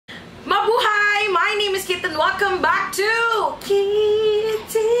Kit and welcome back to Kit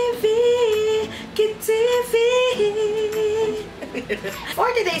TV. Kit TV. For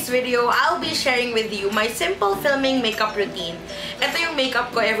today's video, I'll be sharing with you my simple filming makeup routine. Ito yung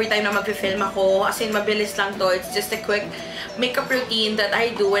makeup ko every time na mag-film ako. As in, mabilis lang to. It's just a quick makeup routine that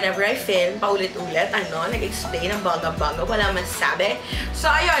I do whenever I film. Paulit-ulit, nag-explain ang banga-banga. Wala man sabi.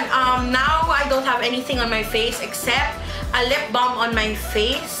 So, ayun. Now, I don't have anything on my face except a lip balm on my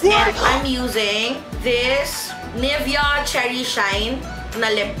face. And I'm using this Nivea Cherry Shine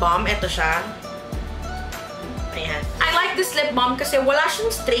na lip balm. Ito siya. Ayan. I like this lip balm kasi wala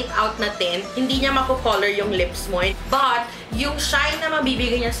siyang straight out na tint. Hindi niya mako-color yung lips mo. But, yung shine na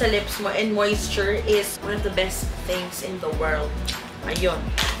mabibigay niya sa lips mo and moisture is one of the best things in the world. Ayun.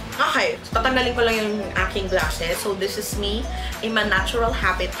 Okay. So, tatanggalin ko lang yung aking glasses. So, this is me in my natural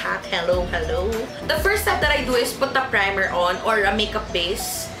habitat. Hello, hello. The first step that I do is put the primer on or a makeup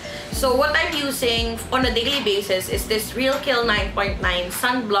base. So, what I'm using on a daily basis is this Real Kill 9.9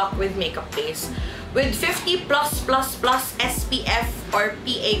 Sunblock with makeup base with 50+++ SPF or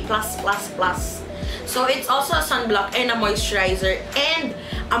PA+++. So, it's also a sunblock and a moisturizer and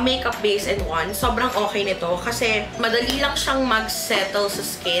a makeup base in one. Sobrang okay nito kasi madali lang siyang mag-settle sa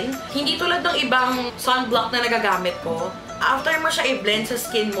skin. Hindi tulad ng ibang sunblock na nagagamit ko. After mo siya i-blend sa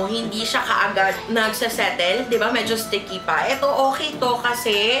skin mo, hindi siya kaagad nagsasettle. Diba? Medyo sticky pa. Ito okay to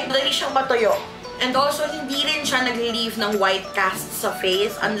kasi madali siyang matuyo. And also, hindi rin siya nag-leave ng white cast sa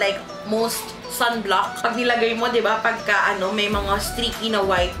face. Unlike most sunblock. Pag nilagay mo, diba? Pagka may mga streaky na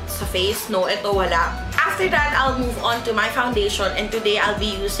white sa face. No, ito wala. After that, I'll move on to my foundation. And today, I'll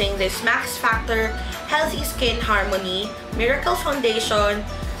be using this Max Factor Healthy Skin Harmony Miracle Foundation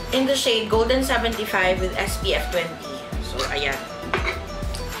in the shade Golden 75 with SPF 20. So, ayan.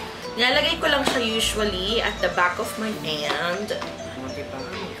 Nilalagay ko lang siya usually at the back of my hand. Diba?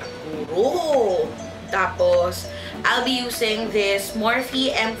 Guro! Tapos, I'll be using this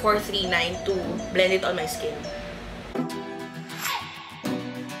Morphe M439 to blend it on my skin.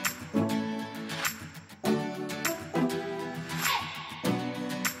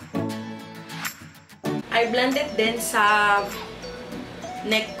 I blend it din sa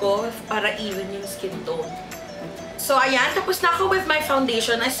neck ko para even yung skin tone. So, ayan. Tapos na ako with my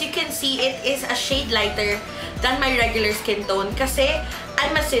foundation. As you can see, it is a shade lighter than my regular skin tone. Kasi,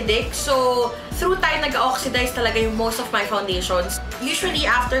 I'm acidic. So, through time, nag-oxidize talaga yung most of my foundations. Usually,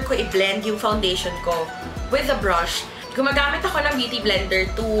 after ko i-blend yung foundation ko with a brush, gumagamit ako ng beauty blender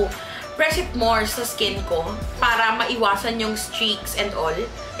to press it more sa skin ko para maiwasan yung streaks and all.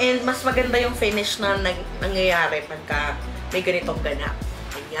 And mas maganda yung finish na nangyayari pagka may ganitong ganap.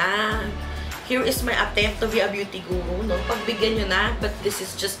 Ayan. Here is my attempt to be a beauty guru. No? Pagbigyan nyo na, but this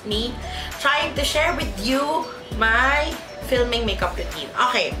is just me trying to share with you my filming makeup routine.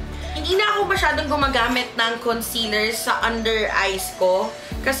 Okay. Hindi na ako masyadong gumagamit ng concealer sa under eyes ko.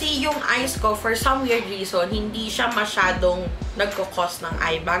 Kasi yung eyes ko, for some weird reason, hindi siya masyadong nagkakos ng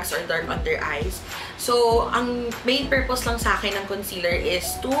eye bags or dark under eyes. So, ang main purpose lang sa akin ng concealer is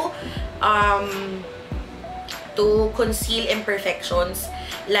to conceal imperfections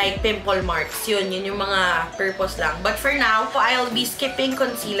like pimple marks. Yun yung mga purpose lang. But for now, I'll be skipping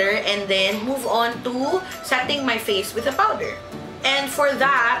concealer and then move on to setting my face with a powder. And for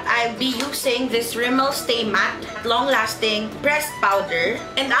that, I'll be using this Rimmel Stay Matte long-lasting pressed powder.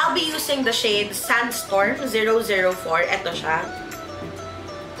 And I'll be using the shade Sandstorm 004. Ito siya.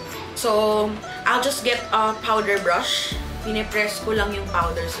 So, I'll just get a powder brush. Pinipress ko lang yung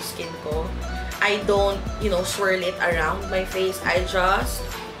powder sa skin ko. I don't, swirl it around my face. I just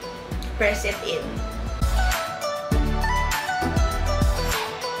press it in.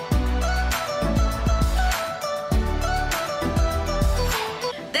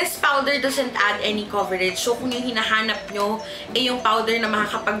 This powder doesn't add any coverage. So, kung yung hinahanap nyo, yung powder na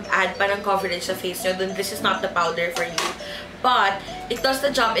makakapag-add pa ng coverage sa face nyo, then this is not the powder for you. But, it does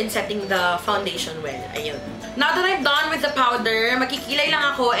the job in setting the foundation well. Ayun. Now that I'm done with the powder, makikilay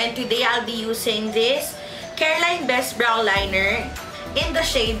lang ako and today I'll be using this Careline Best Brow Liner in the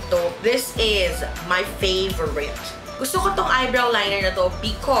shade Taupe. This is my favorite. Gusto ko tong eyebrow liner na to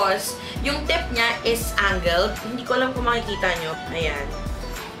because yung tip niya is angled. Hindi ko alam kung makikita nyo. Ayan.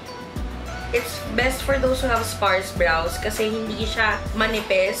 It's best for those who have sparse brows kasi hindi siya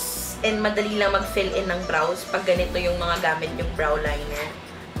manipis and madali lang mag-fill in ng brows pag ganito yung mga gamit yung brow liner.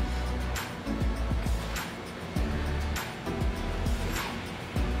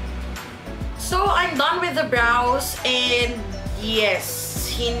 So, I'm done with the brows and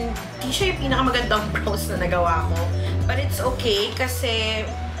yes, hindi siya yung pinakamagandang brows na nagawa ko. But it's okay kasi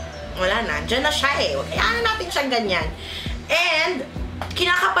wala na. Diyan na siya eh. Kaya natin siyang ganyan. And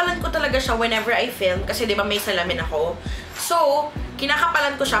kinakapalan ko talaga talaga siya whenever I film kasi di ba may salamin ako. So,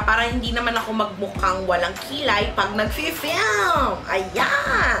 kinakapalan ko siya para hindi naman ako magmukhang walang kilay pag nagfifilm.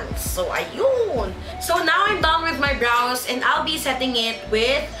 Ayan! So, ayun. So, now I'm done with my brows and I'll be setting it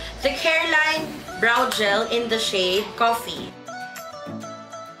with the Careline Brow Gel in the shade Coffee.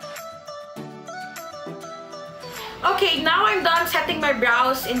 Okay, now I'm done setting my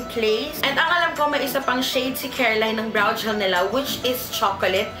brows in place. And ang alam ko, may isa pang shade si Careline ng brow gel nila, which is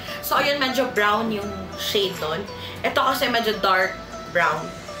chocolate. So, ayun, medyo brown yung shade nun. Ito kasi medyo dark brown.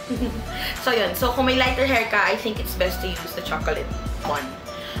 So, yun. So, kung may lighter hair ka, I think it's best to use the chocolate one.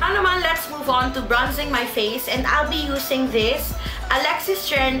 Now naman, let's move on to bronzing my face. And I'll be using this Alexis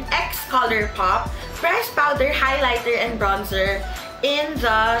X Colourpop Pressed Powder Highlighter and Bronzer in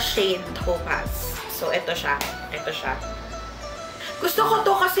the shade Topaz. So, ito siya. Ito siya. Gusto ko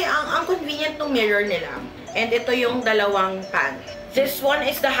to kasi ang convenient ng mirror nila. And ito yung dalawang pan. This one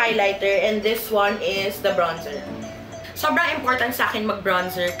is the highlighter and this one is the bronzer. Sobrang important sa akin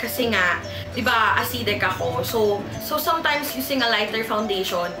mag-bronzer kasi nga, di ba, acidic ako. So sometimes using a lighter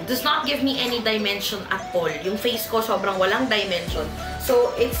foundation does not give me any dimension at all. Yung face ko sobrang walang dimension.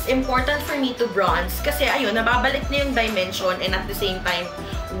 So, it's important for me to bronze kasi, ayun, nababalik na yung dimension and at the same time,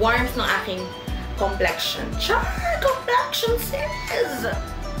 warmth ng aking complexion. Char! Complexion sis!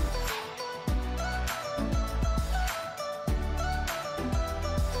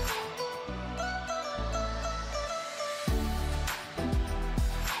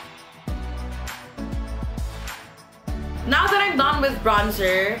 Now that I'm done with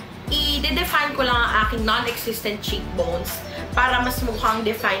bronzer, i-define ko lang ang aking non-existent cheekbones para mas mukhang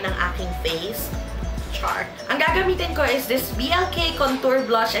define ang aking face. Char! Ang gagamitin ko is this BLK Contour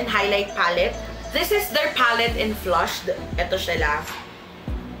Blush and Highlight Palette. This is their palette in Flushed. Ito sila.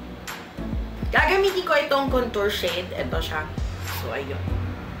 Gagamitin ko itong contour shade. Ito siya. So, ayun.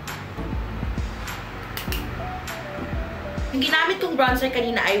 Yung ginamit kong bronzer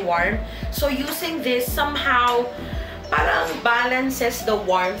kanina ay warm. So, using this somehow parang balances the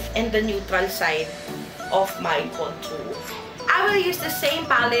warmth and the neutral side of my contour. I will use the same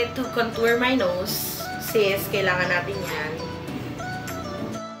palette to contour my nose. Sis, kailangan natin yan.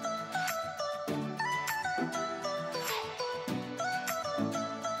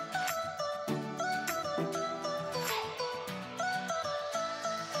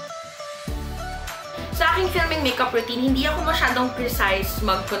 Sa aking filming makeup routine, hindi ako masyadong precise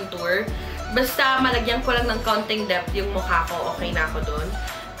mag-contour. Basta malagyan ko lang ng counting depth yung mukha ko, okay na ako dun.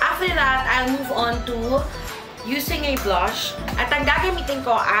 After that, I'll move on to using a blush. At ang gagamitin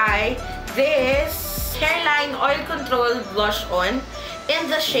ko ay this Careline Oil Control Blush On in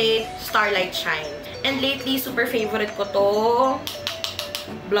the shade Starlight Shine. And lately, super favorite ko to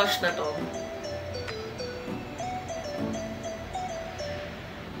blush na to.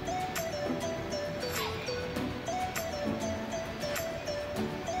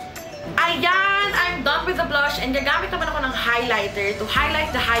 Ayan! I'm done with the blush and gagamit naman ako ng highlighter to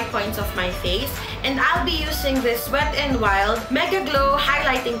highlight the high points of my face. And I'll be using this Wet n Wild Mega-glo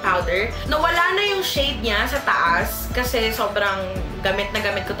Highlighting Powder. Nawala na yung shade niya sa taas kasi sobrang gamit na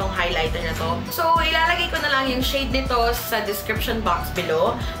gamit ko tong highlighter na to. So, ilalagay ko na lang yung shade nito sa description box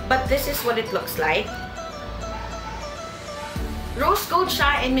below. But this is what it looks like. Rose gold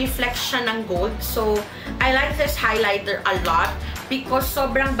siya and may flecks siya ng gold. So, I like this highlighter a lot because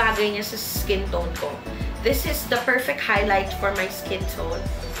sobrang bagay niya sa skin tone ko. This is the perfect highlight for my skin tone.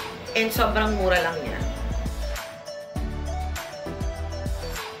 And sobrang mura lang niya.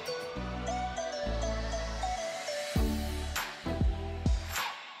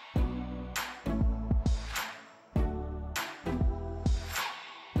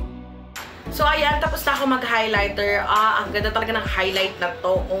 So, ayan, tapos na ako mag-highlighter. Ang ganda talaga ng highlight na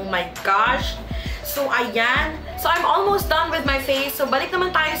to. Oh my gosh! So, ayan. So, I'm almost done with my face. So, balik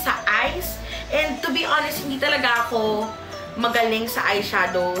naman tayo sa eyes. And to be honest, hindi talaga ako magaling sa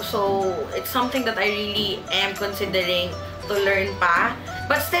eyeshadow. So, it's something that I really am considering to learn pa.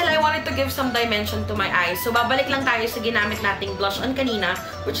 But still, I wanted to give some dimension to my eyes. So, babalik lang tayo sa ginamit nating blush on kanina,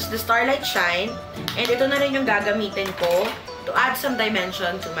 which is the Starlight Shine. And ito na rin yung gagamitin ko to add some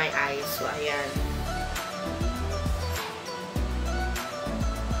dimension to my eyes. So, ayan.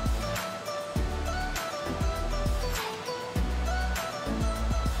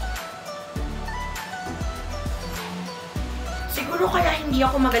 Siguro kaya hindi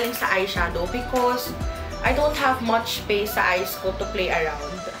ako magaling sa eyeshadow because I don't have much space sa eyes ko to play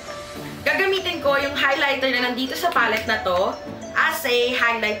around. Gagamitin ko yung highlighter na nandito sa palette na to as a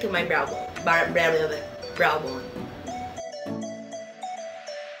highlight to my brow bone. Brow bone.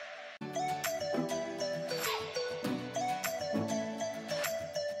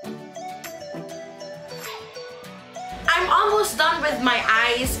 almost done with my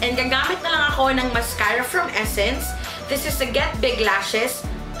eyes and gagamit na lang ako ng mascara from Essence. This is the Get Big Lashes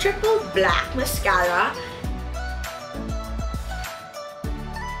Triple Black Mascara.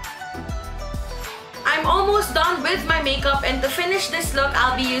 I'm almost done with my makeup, and to finish this look,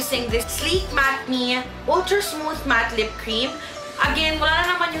 I'll be using this Sleek Matte Me Ultra Smooth Matte Lip Cream. Again, wala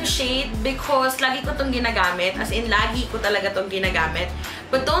na naman yung shade because lagi ko itong ginagamit. As in, lagi ko talaga itong ginagamit.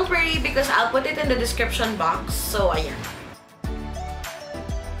 But don't worry because I'll put it in the description box. So, ayan.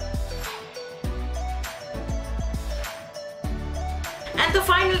 And to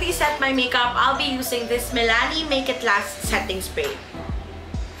finally set my makeup, I'll be using this Milani Make It Last Setting Spray.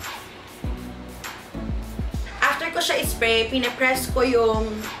 After ko siya i-spray, pinapress ko yung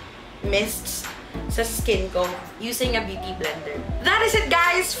mists sa skin ko using a beauty blender. That is it,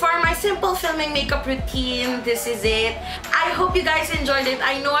 guys, for my simple filming makeup routine. This is it. I hope you guys enjoyed it.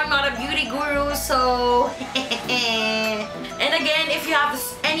 I know I'm not a beauty guru, so and again, if you have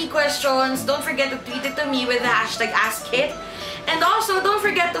any questions, don't forget to tweet it to me with the hashtag AskIt. And also, don't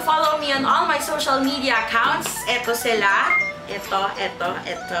forget to follow me on all my social media accounts. Eto sila.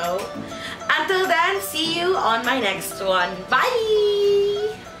 Ito. Until then, see you on my next one. Bye!